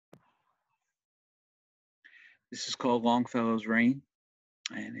This is called Longfellow's Rain,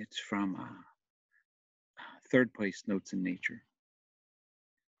 and it's from Third Place Notes in Nature.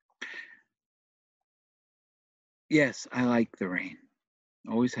 Yes, I like the rain.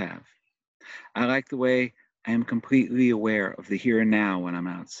 Always have. I like the way I am completely aware of the here and now when I'm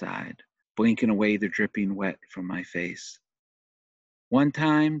outside, blinking away the dripping wet from my face. One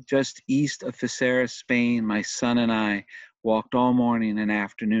time, just east of Figueres, Spain, my son and I walked all morning and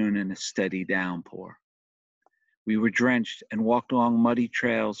afternoon in a steady downpour. We were drenched and walked along muddy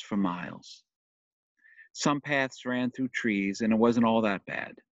trails for miles. Some paths ran through trees, and it wasn't all that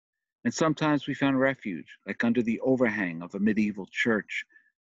bad. And sometimes we found refuge, like under the overhang of a medieval church.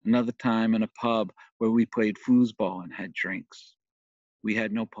 Another time in a pub where we played foosball and had drinks. We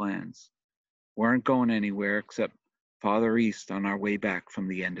had no plans. Weren't going anywhere except farther east on our way back from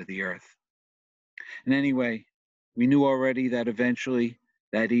the end of the earth. And anyway, we knew already that eventually,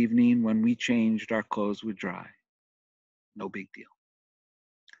 that evening when we changed, our clothes would dry. No big deal.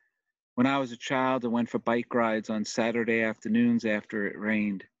 When I was a child, I went for bike rides on Saturday afternoons after it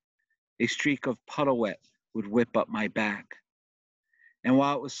rained. A streak of puddle wet would whip up my back. And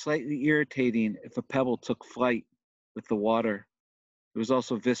while it was slightly irritating if a pebble took flight with the water, it was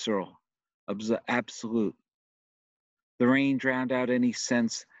also visceral, absolute. The rain drowned out any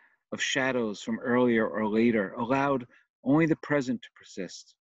sense of shadows from earlier or later, allowed only the present to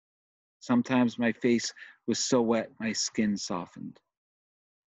persist. Sometimes my face was so wet my skin softened.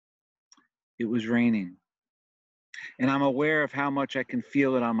 It was raining. And I'm aware of how much I can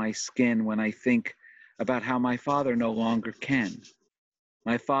feel it on my skin when I think about how my father no longer can.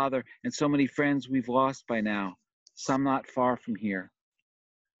 My father and so many friends we've lost by now, some not far from here.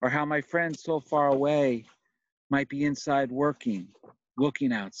 Or how my friends so far away might be inside working,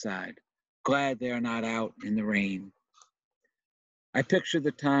 looking outside, glad they are not out in the rain. I picture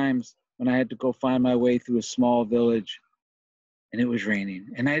the times when I had to go find my way through a small village and it was raining,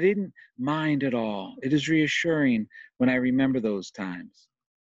 and I didn't mind at all. It is reassuring when I remember those times.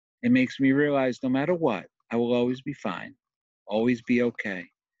 It makes me realize no matter what, I will always be fine, always be okay.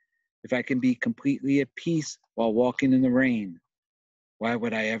 If I can be completely at peace while walking in the rain, why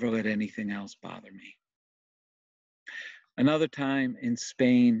would I ever let anything else bother me? Another time in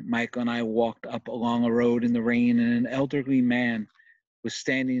Spain, Michael and I walked up along a road in the rain, and an elderly man was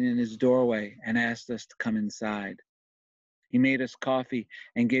standing in his doorway and asked us to come inside. He made us coffee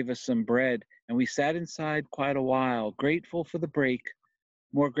and gave us some bread, and we sat inside quite a while, grateful for the break,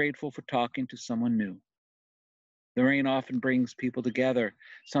 more grateful for talking to someone new. The rain often brings people together,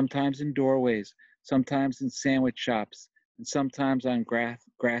 sometimes in doorways, sometimes in sandwich shops, and sometimes on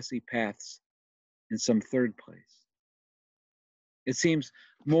grassy paths in some third place. It seems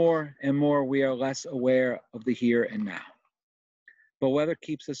more and more we are less aware of the here and now. But weather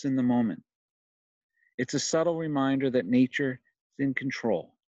keeps us in the moment. It's a subtle reminder that nature is in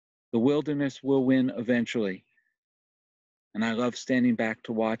control. The wilderness will win eventually. And I love standing back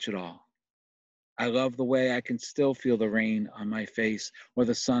to watch it all. I love the way I can still feel the rain on my face, or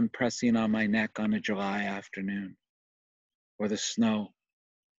the sun pressing on my neck on a July afternoon, or the snow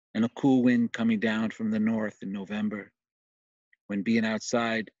and a cool wind coming down from the north in November, when being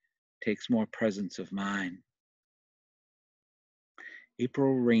outside takes more presence of mind.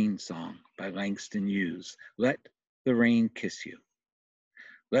 April Rain Song by Langston Hughes. Let the rain kiss you.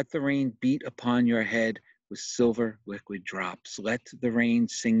 Let the rain beat upon your head with silver liquid drops. Let the rain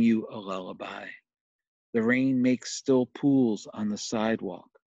sing you a lullaby. The rain makes still pools on the sidewalk.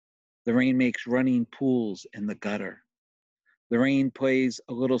 The rain makes running pools in the gutter. The rain plays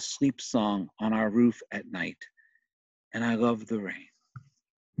a little sleep song on our roof at night. And I love the rain.